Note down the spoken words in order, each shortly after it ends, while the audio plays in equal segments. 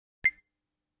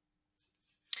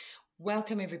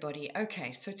Welcome, everybody.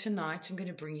 Okay, so tonight I'm going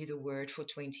to bring you the word for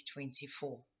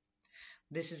 2024.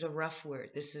 This is a rough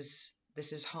word. This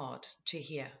is hard to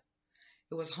hear.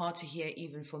 It was hard to hear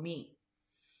even for me.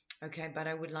 Okay, but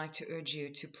I would like to urge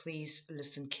you to please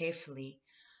listen carefully.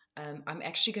 I'm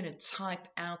actually going to type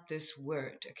out this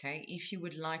word. Okay, if you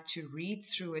would like to read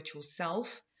through it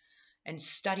yourself and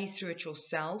study through it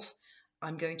yourself,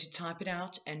 I'm going to type it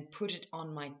out and put it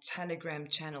on my Telegram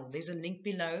channel. There's a link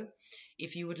below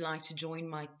if you would like to join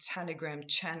my Telegram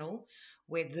channel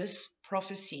where this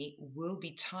prophecy will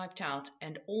be typed out.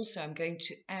 And also I'm going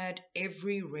to add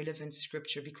every relevant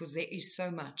scripture because there is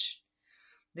so much.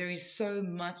 There is so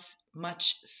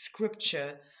much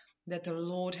scripture that the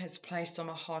Lord has placed on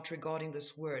my heart regarding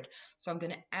this word. So I'm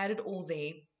going to add it all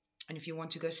there. And if you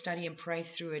want to go study and pray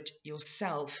through it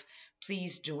yourself,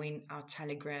 please join our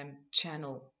Telegram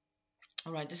channel.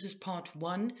 All right, this is part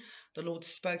 1. The Lord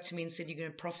spoke to me and said, you're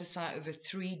going to prophesy over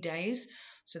 3 days.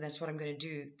 So that's what I'm going to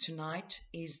do. Tonight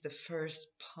is the first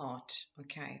part.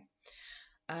 Okay.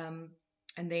 And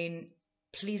then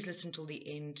please listen till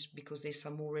the end because there's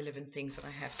some more relevant things that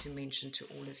I have to mention to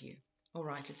all of you. All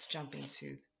right, let's jump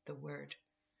into the word.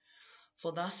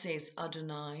 For thus says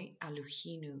Adonai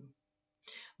Elohenu,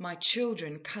 my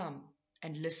children, come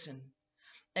and listen,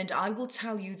 and I will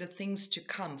tell you the things to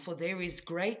come, for there is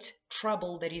great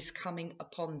trouble that is coming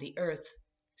upon the earth.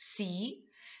 See,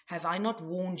 have I not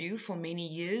warned you for many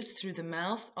years through the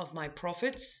mouth of my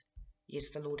prophets?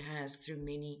 Yes, the Lord has, through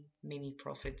many, many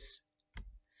prophets.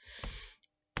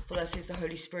 For thus says the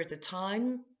Holy Spirit, the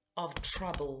time of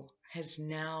trouble has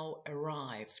now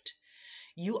arrived.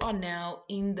 You are now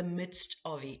in the midst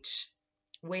of it,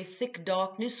 where thick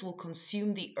darkness will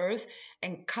consume the earth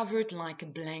and cover it like a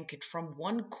blanket from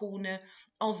one corner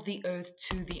of the earth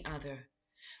to the other.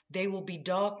 There will be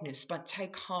darkness, but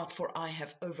take heart, for I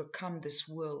have overcome this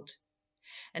world.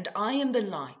 And I am the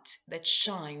light that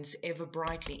shines ever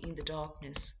brightly in the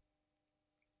darkness.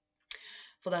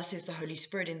 For thus says the Holy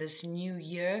Spirit, in this new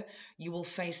year you will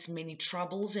face many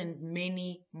troubles and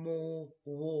many more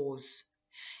wars.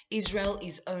 Israel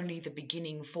is only the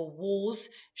beginning, for wars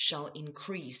shall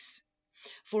increase.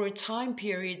 For a time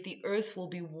period the earth will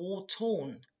be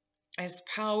war-torn, as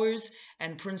powers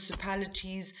and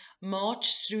principalities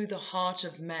march through the heart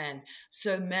of man,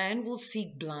 so man will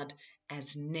seek blood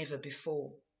as never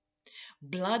before.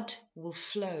 Blood will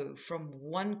flow from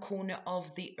one corner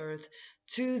of the earth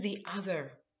to the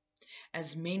other,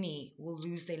 as many will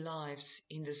lose their lives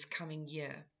in this coming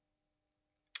year.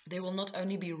 There will not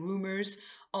only be rumors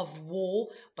of war,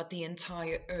 but the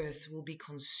entire earth will be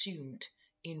consumed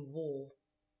in war.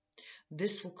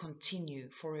 This will continue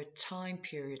for a time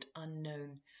period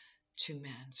unknown to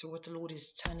man. So what the Lord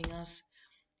is telling us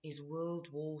is World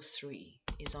War III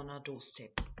is on our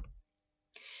doorstep.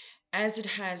 As it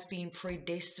has been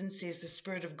predestined, says the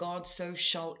Spirit of God, so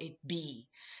shall it be.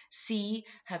 See,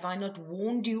 have I not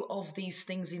warned you of these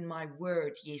things in my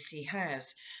word? Yes, he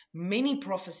has. Many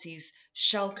prophecies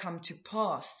shall come to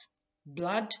pass.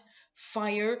 Blood,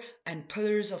 fire, and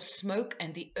pillars of smoke,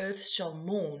 and the earth shall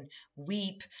mourn,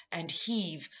 weep, and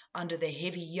heave under the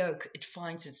heavy yoke it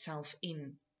finds itself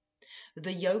in.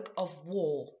 The yoke of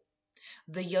war,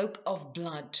 the yoke of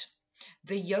blood,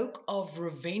 the yoke of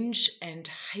revenge and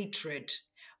hatred.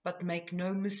 But make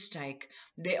no mistake,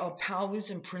 there are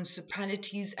powers and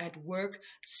principalities at work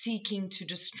seeking to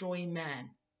destroy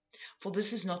man. For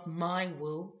this is not my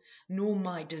will, nor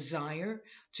my desire,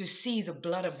 to see the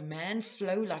blood of man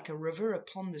flow like a river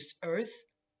upon this earth.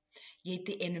 Yet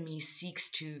the enemy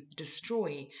seeks to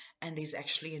destroy, and there's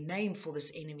actually a name for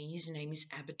this enemy. His name is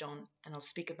Abaddon, and I'll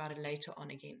speak about it later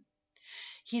on again.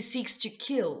 He seeks to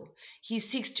kill, he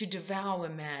seeks to devour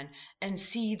man, and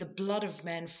see the blood of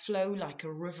man flow like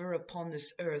a river upon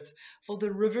this earth, for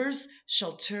the rivers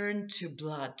shall turn to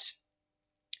blood.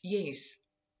 Yes,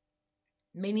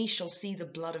 many shall see the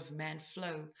blood of man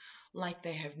flow like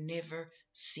they have never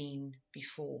seen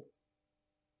before.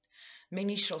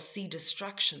 Many shall see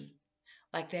destruction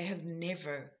like they have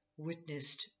never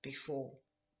witnessed before.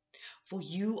 For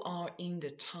you are in the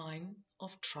time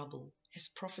of trouble, as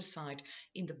prophesied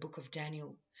in the book of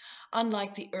Daniel,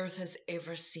 unlike the earth has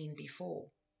ever seen before.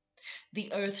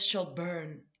 The earth shall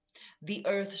burn, the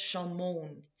earth shall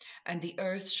mourn, and the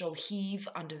earth shall heave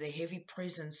under the heavy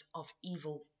presence of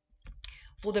evil.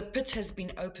 For the pit has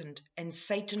been opened, and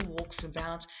Satan walks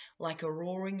about like a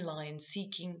roaring lion,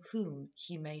 seeking whom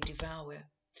he may devour.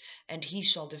 And he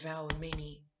shall devour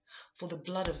many, for the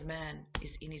blood of man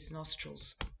is in his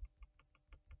nostrils.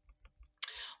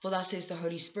 For thus says the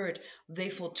Holy Spirit,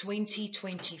 therefore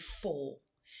 2024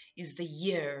 is the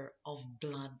year of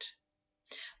blood.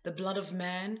 The blood of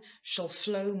man shall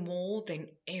flow more than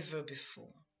ever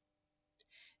before.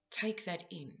 Take that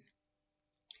in.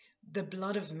 The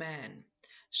blood of man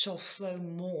shall flow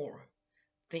more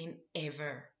than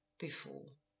ever before.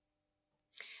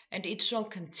 And it shall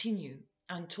continue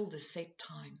until the set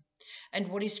time. And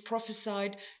what is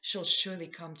prophesied shall surely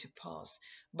come to pass.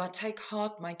 But take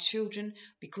heart, my children,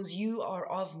 because you are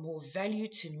of more value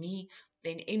to me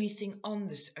than anything on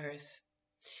this earth.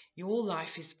 Your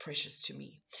life is precious to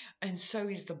me, and so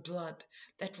is the blood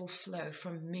that will flow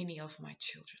from many of my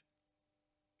children.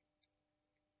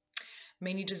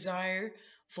 Many desire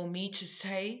for me to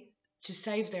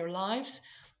save their lives,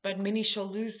 but many shall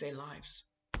lose their lives.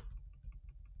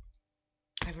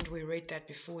 Haven't we read that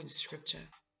before in Scripture?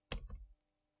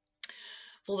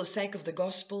 For the sake of the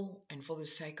gospel and for the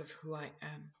sake of who I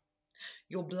am,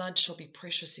 your blood shall be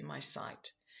precious in my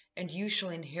sight, and you shall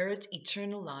inherit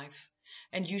eternal life,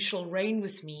 and you shall reign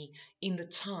with me in the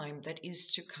time that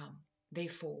is to come.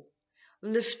 Therefore,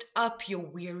 lift up your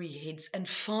weary heads and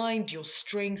find your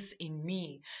strength in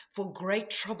me, for great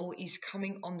trouble is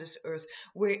coming on this earth.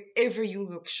 Wherever you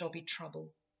look shall be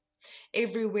trouble.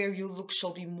 Everywhere you look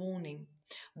shall be mourning.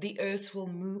 The earth will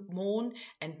mourn,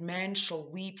 and man shall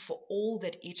weep for all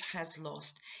that it has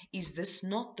lost. Is this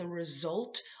not the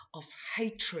result of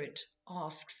hatred?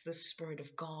 Asks the Spirit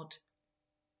of God.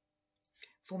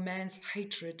 For man's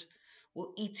hatred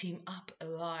will eat him up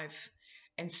alive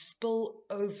and spill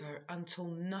over until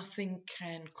nothing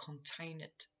can contain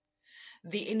it.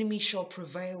 The enemy shall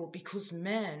prevail because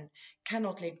man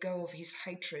cannot let go of his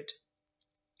hatred.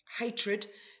 Hatred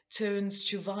turns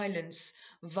to violence,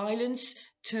 violence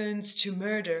turns to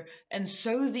murder, and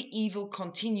so the evil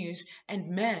continues,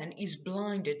 and man is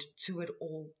blinded to it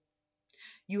all.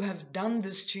 You have done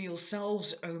this to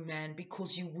yourselves, O man,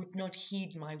 because you would not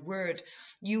heed my word.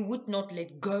 You would not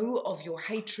let go of your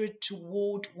hatred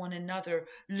toward one another.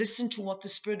 Listen to what the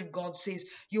Spirit of God says.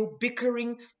 You're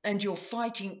bickering and you're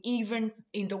fighting even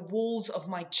in the walls of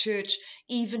my church,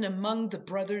 even among the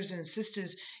brothers and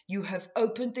sisters. You have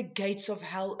opened the gates of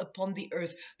hell upon the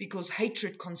earth because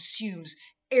hatred consumes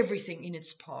everything in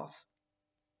its path.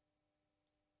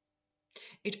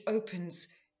 It opens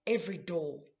every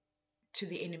door to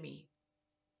the enemy.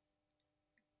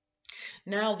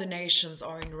 Now the nations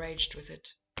are enraged with it.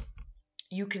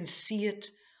 You can see it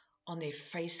on their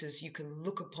faces. You can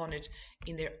look upon it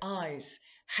in their eyes.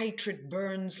 Hatred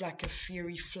burns like a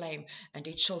fiery flame, and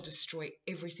it shall destroy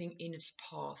everything in its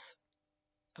path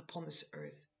upon this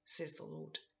earth, says the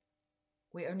Lord.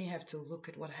 We only have to look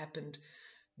at what happened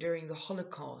during the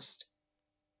Holocaust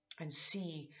and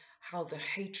see how the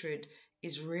hatred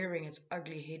is rearing its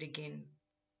ugly head again.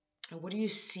 And what do you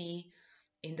see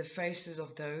in the faces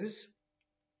of those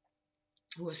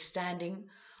who are standing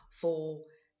for,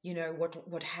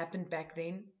 what happened back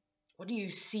then? What do you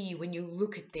see when you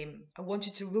look at them? I want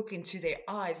you to look into their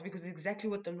eyes, because exactly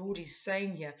what the Lord is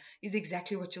saying here is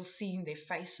exactly what you'll see in their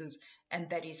faces, and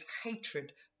that is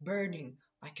hatred burning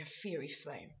like a fiery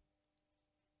flame.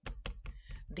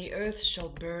 The earth shall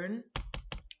burn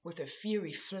with a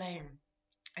fiery flame,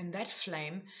 and that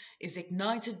flame is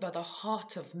ignited by the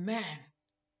heart of man.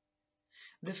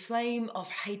 The flame of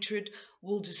hatred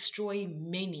will destroy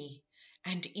many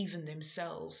and even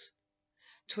themselves.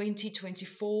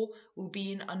 2024 will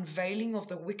be an unveiling of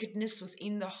the wickedness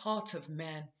within the heart of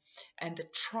man and the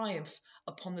triumph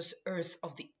upon this earth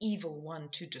of the evil one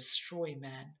to destroy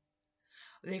man.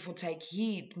 Therefore take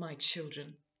heed, my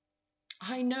children.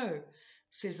 I know,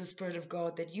 says the Spirit of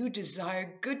God, that you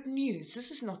desire good news.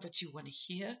 This is not what you want to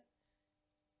hear.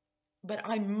 But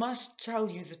I must tell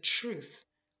you the truth.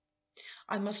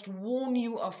 I must warn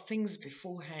you of things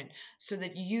beforehand so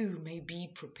that you may be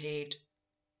prepared.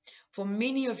 For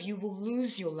many of you will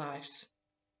lose your lives.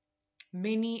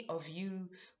 Many of you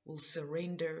will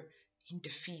surrender in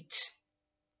defeat.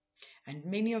 And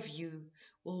many of you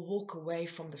will walk away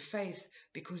from the faith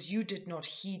because you did not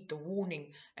heed the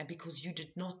warning and because you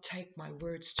did not take my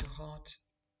words to heart.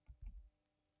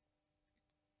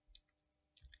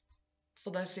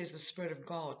 For thus says the Spirit of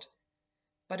God,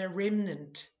 but a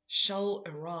remnant shall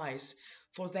arise,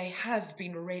 for they have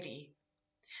been ready.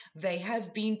 They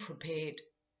have been prepared.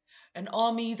 An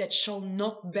army that shall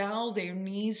not bow their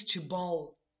knees to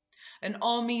Baal. An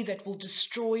army that will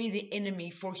destroy the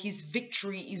enemy, for his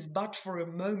victory is but for a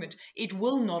moment. It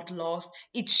will not last.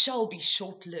 It shall be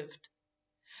short-lived.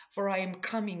 For I am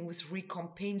coming with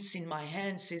recompense in my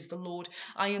hand, says the Lord.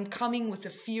 I am coming with a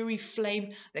fiery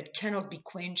flame that cannot be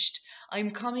quenched. I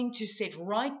am coming to set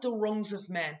right the wrongs of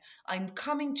man. I am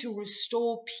coming to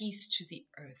restore peace to the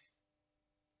earth.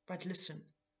 But listen,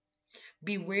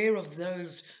 Beware of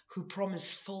those who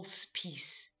promise false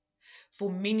peace. For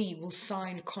many will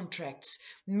sign contracts,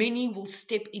 many will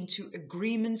step into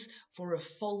agreements for a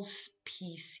false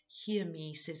peace. Hear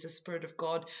me, says the Spirit of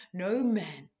God. No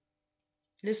man,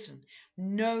 listen,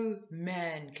 no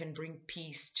man can bring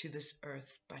peace to this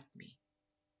earth but me.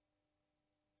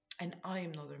 And I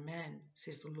am not a man,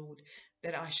 says the Lord,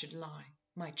 that I should lie,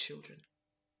 my children.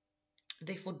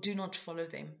 Therefore do not follow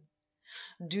them.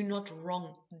 Do not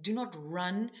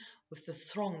run with the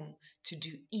throng to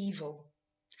do evil.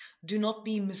 Do not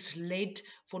be misled,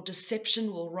 for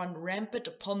deception will run rampant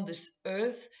upon this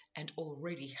earth and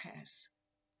already has.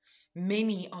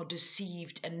 Many are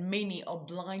deceived and many are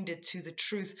blinded to the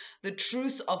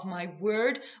truth of my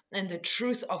word and the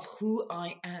truth of who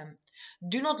I am.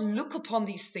 Do not look upon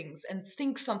these things and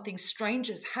think something strange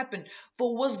has happened,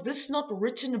 for was this not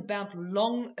written about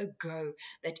long ago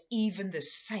that even the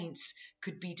saints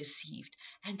could be deceived?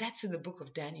 And that's in the book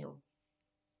of Daniel.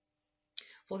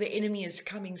 For the enemy is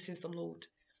coming, says the Lord,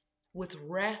 with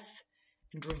wrath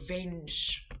and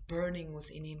revenge burning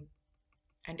within him,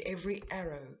 and every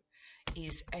arrow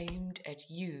is aimed at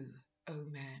you, O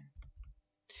man,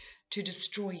 to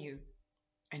destroy you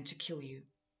and to kill you.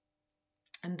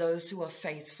 And those who are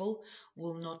faithful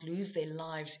will not lose their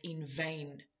lives in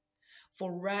vain,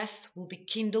 for wrath will be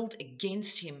kindled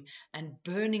against him, and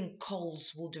burning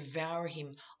coals will devour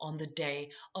him on the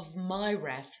day of my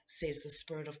wrath, says the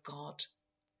Spirit of God.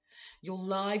 Your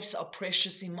lives are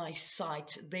precious in my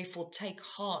sight, therefore take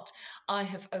heart. I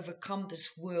have overcome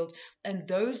this world, and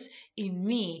those in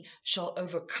me shall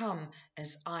overcome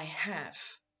as I have.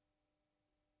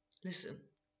 Listen,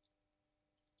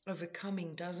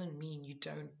 overcoming doesn't mean you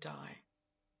don't die.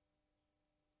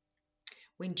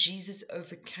 When Jesus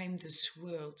overcame this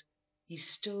world, he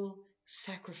still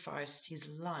sacrificed his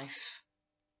life.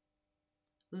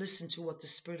 Listen to what the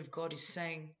Spirit of God is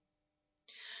saying.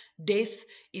 Death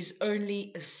is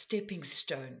only a stepping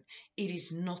stone. It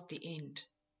is not the end.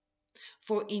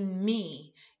 For in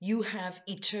me you have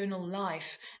eternal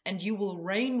life, and you will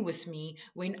reign with me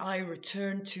when I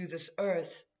return to this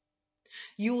earth.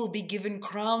 You will be given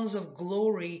crowns of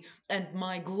glory, and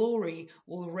my glory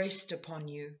will rest upon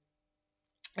you.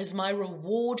 As my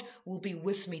reward will be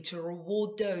with me to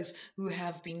reward those who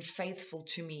have been faithful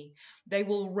to me. They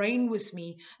will reign with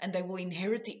me, and they will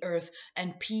inherit the earth,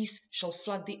 and peace shall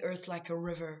flood the earth like a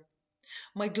river.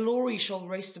 My glory shall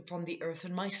rest upon the earth,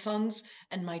 and my sons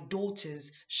and my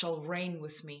daughters shall reign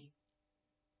with me.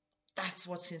 That's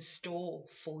what's in store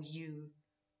for you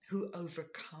who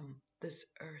overcome this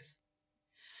earth.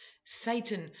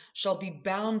 Satan shall be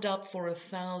bound up for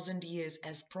 1,000 years,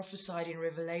 as prophesied in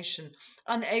Revelation,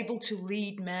 unable to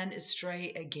lead man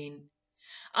astray again,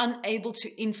 unable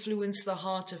to influence the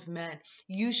heart of man.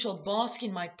 You shall bask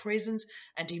in my presence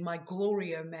and in my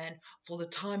glory, O man, for the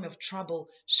time of trouble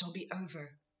shall be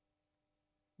over.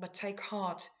 But take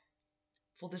heart,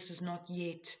 for this is not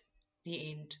yet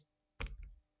the end.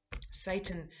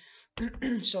 Satan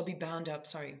shall be bound up.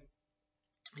 Sorry,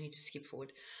 I need to skip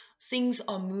forward. Things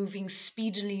are moving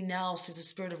speedily now, says the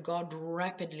Spirit of God,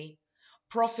 rapidly.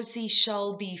 Prophecy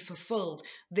shall be fulfilled.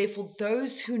 Therefore,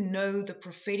 those who know the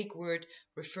prophetic word,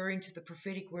 referring to the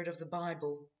prophetic word of the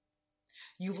Bible,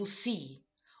 you will see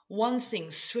one thing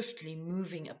swiftly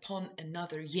moving upon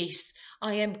another. Yes,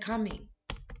 I am coming.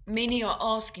 Many are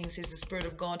asking, says the Spirit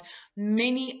of God.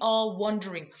 Many are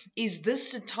wondering, is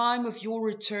this the time of your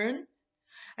return?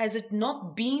 Has it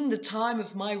not been the time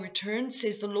of my return,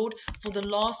 says the Lord, for the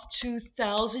last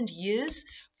 2,000 years?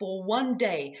 For one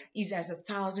day is as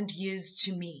 1,000 years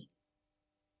to me.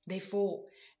 Therefore,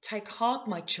 take heart,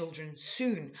 my children,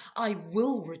 soon I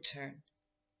will return.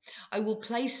 I will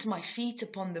place my feet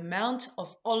upon the Mount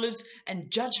of Olives,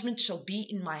 and judgment shall be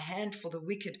in my hand for the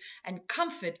wicked, and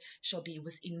comfort shall be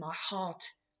within my heart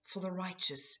for the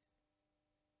righteous.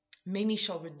 Many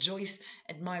shall rejoice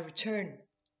at my return,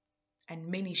 and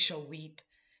many shall weep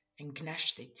and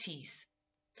gnash their teeth.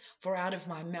 For out of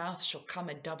my mouth shall come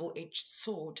a double-edged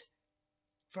sword,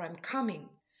 for I am coming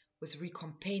with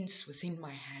recompense within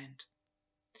my hand.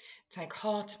 Take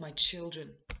heart, my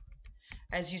children.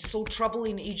 As you saw trouble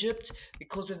in Egypt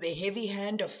because of the heavy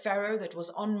hand of Pharaoh that was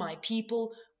on my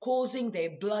people, causing their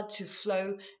blood to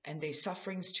flow and their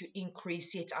sufferings to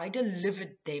increase, yet I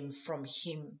delivered them from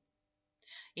him.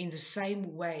 In the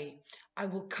same way, I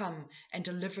will come and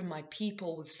deliver my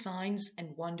people with signs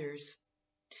and wonders.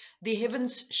 The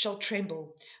heavens shall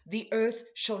tremble, the earth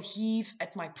shall heave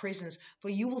at my presence, for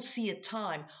you will see a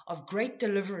time of great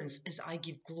deliverance as I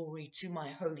give glory to my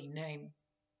holy name.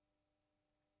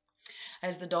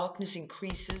 As the darkness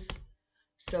increases,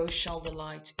 so shall the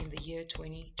light in the year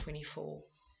 2024.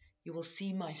 You will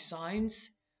see my signs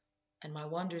and my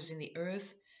wonders in the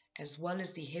earth, as well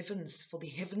as the heavens, for the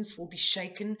heavens will be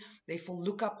shaken. Therefore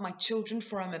look up, my children,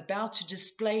 for I am about to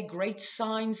display great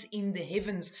signs in the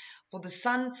heavens. For the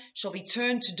sun shall be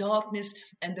turned to darkness,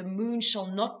 and the moon shall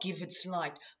not give its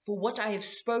light. For what I have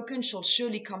spoken shall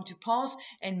surely come to pass,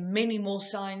 and many more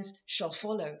signs shall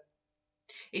follow.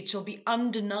 It shall be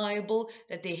undeniable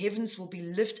that the heavens will be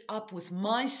lit up with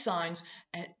my signs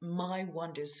and my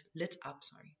wonders. Lit up,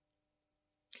 sorry.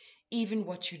 Even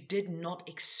what you did not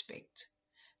expect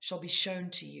shall be shown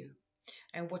to you,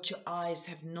 and what your eyes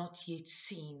have not yet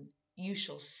seen, you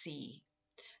shall see,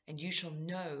 and you shall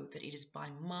know that it is by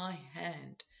my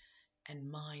hand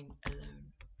and mine alone.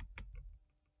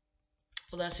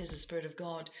 For thus says the Spirit of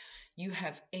God, you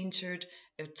have entered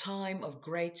a time of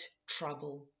great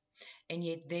trouble, and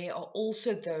yet there are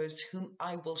also those whom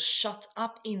I will shut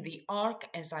up in the ark,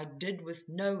 as I did with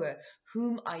Noah,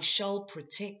 whom I shall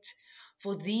protect.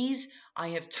 For these I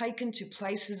have taken to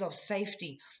places of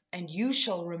safety, and you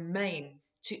shall remain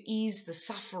to ease the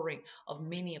suffering of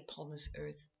many upon this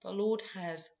earth. The Lord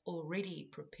has already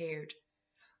prepared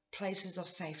places of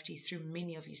safety through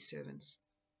many of his servants.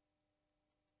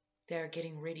 They are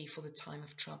getting ready for the time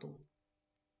of trouble.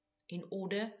 In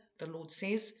order, the Lord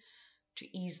says,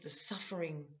 to ease the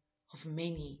suffering of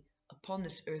many upon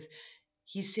this earth.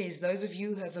 He says, those of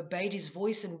you who have obeyed his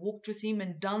voice and walked with him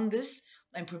and done this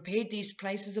and prepared these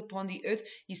places upon the earth,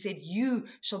 he said, you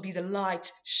shall be the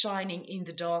light shining in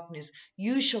the darkness.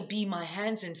 You shall be my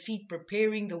hands and feet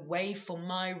preparing the way for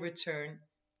my return.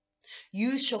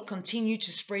 You shall continue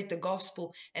to spread the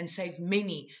gospel and save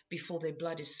many before their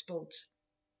blood is spilt.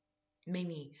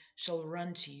 Many shall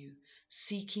run to you,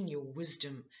 seeking your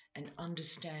wisdom and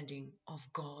understanding of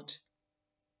God.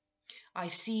 I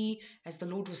see, as the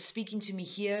Lord was speaking to me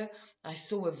here, I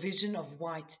saw a vision of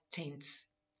white tents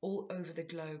all over the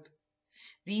globe.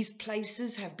 These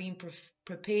places have been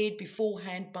prepared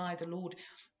beforehand by the Lord.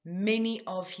 Many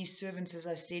of his servants, as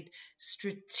I said,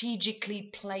 strategically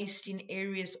placed in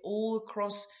areas all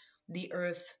across the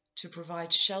earth to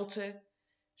provide shelter,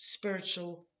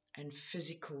 spiritual and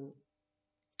physical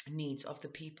needs of the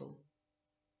people.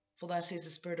 For thus says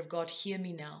the Spirit of God, hear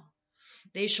me now.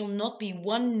 There shall not be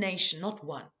one nation, not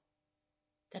one,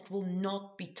 that will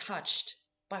not be touched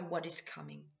by what is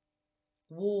coming.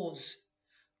 Wars,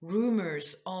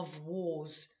 rumors of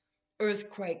wars,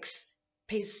 earthquakes,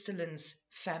 pestilence,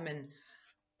 famine,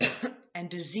 and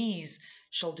disease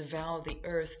shall devour the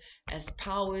earth as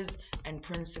powers and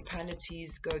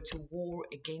principalities go to war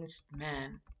against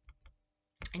man.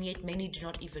 And yet many do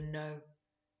not even know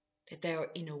that they are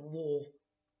in a war.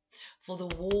 For the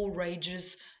war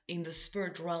rages in the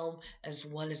spirit realm as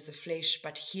well as the flesh.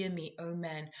 But hear me, O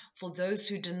man, for those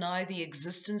who deny the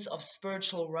existence of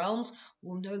spiritual realms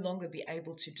will no longer be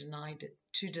able to deny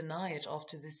it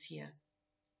after this year.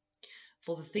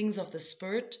 For the things of the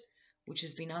spirit, which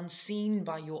has been unseen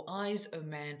by your eyes, O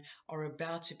man, are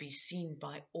about to be seen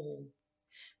by all.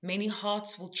 Many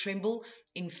hearts will tremble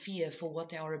in fear for what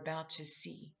they are about to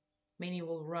see. Many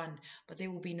will run, but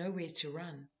there will be nowhere to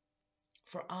run.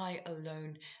 For I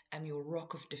alone am your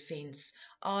rock of defense.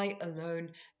 I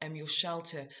alone am your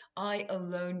shelter. I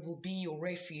alone will be your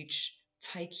refuge.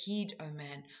 Take heed, O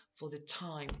man, for the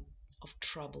time of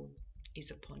trouble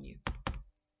is upon you.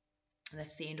 And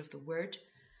that's the end of the word.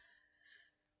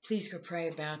 Please go pray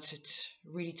about it.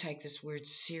 Really take this word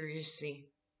seriously.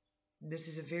 This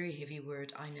is a very heavy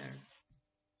word, I know.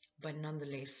 But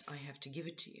nonetheless, I have to give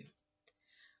it to you.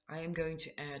 I am going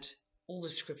to add all the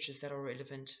scriptures that are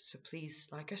relevant. So please,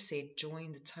 like I said,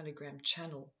 join the Telegram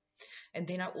channel. And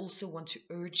then I also want to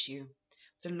urge you.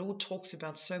 The Lord talks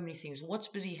about so many things. What's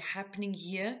busy happening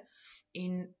here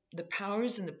in the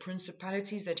powers and the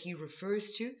principalities that he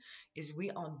refers to is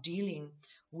we are dealing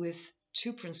with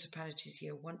two principalities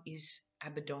here. One is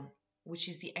Abaddon, which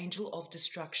is the angel of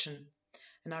destruction.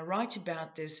 And I write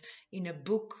about this in a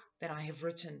book that I have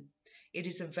written. It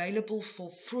is available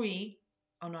for free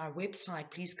on our website.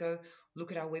 Please go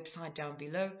look at our website down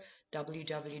below,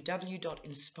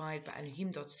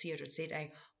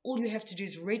 www.inspiredbyelohim.co.za. All you have to do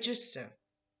is register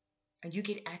and you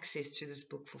get access to this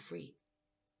book for free.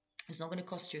 It's not going to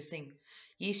cost you a thing.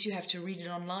 Yes, you have to read it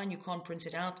online. You can't print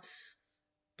it out,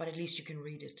 but at least you can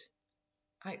read it.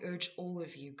 I urge all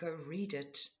of you, go read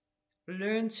it.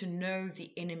 Learn to know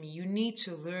the enemy. You need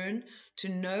to learn to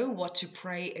know what to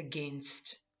pray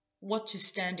against, what to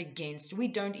stand against. We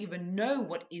don't even know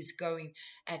what is going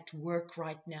at work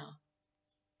right now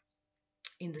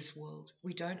in this world.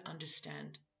 We don't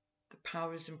understand the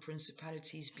powers and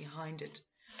principalities behind it.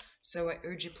 So I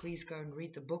urge you, please go and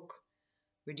read the book.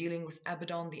 We're dealing with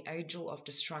Abaddon, the angel of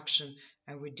destruction,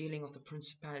 and we're dealing with the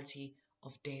principality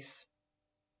of death.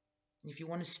 If you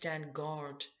want to stand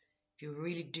guard, if you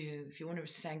really do, if you want to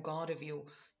stand guard of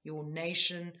your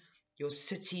nation, your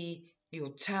city, your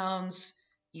towns,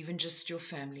 even just your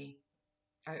family,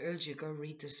 I urge you, go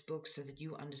read this book so that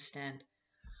you understand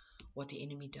what the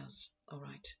enemy does. All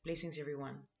right. Blessings,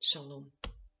 everyone. Shalom.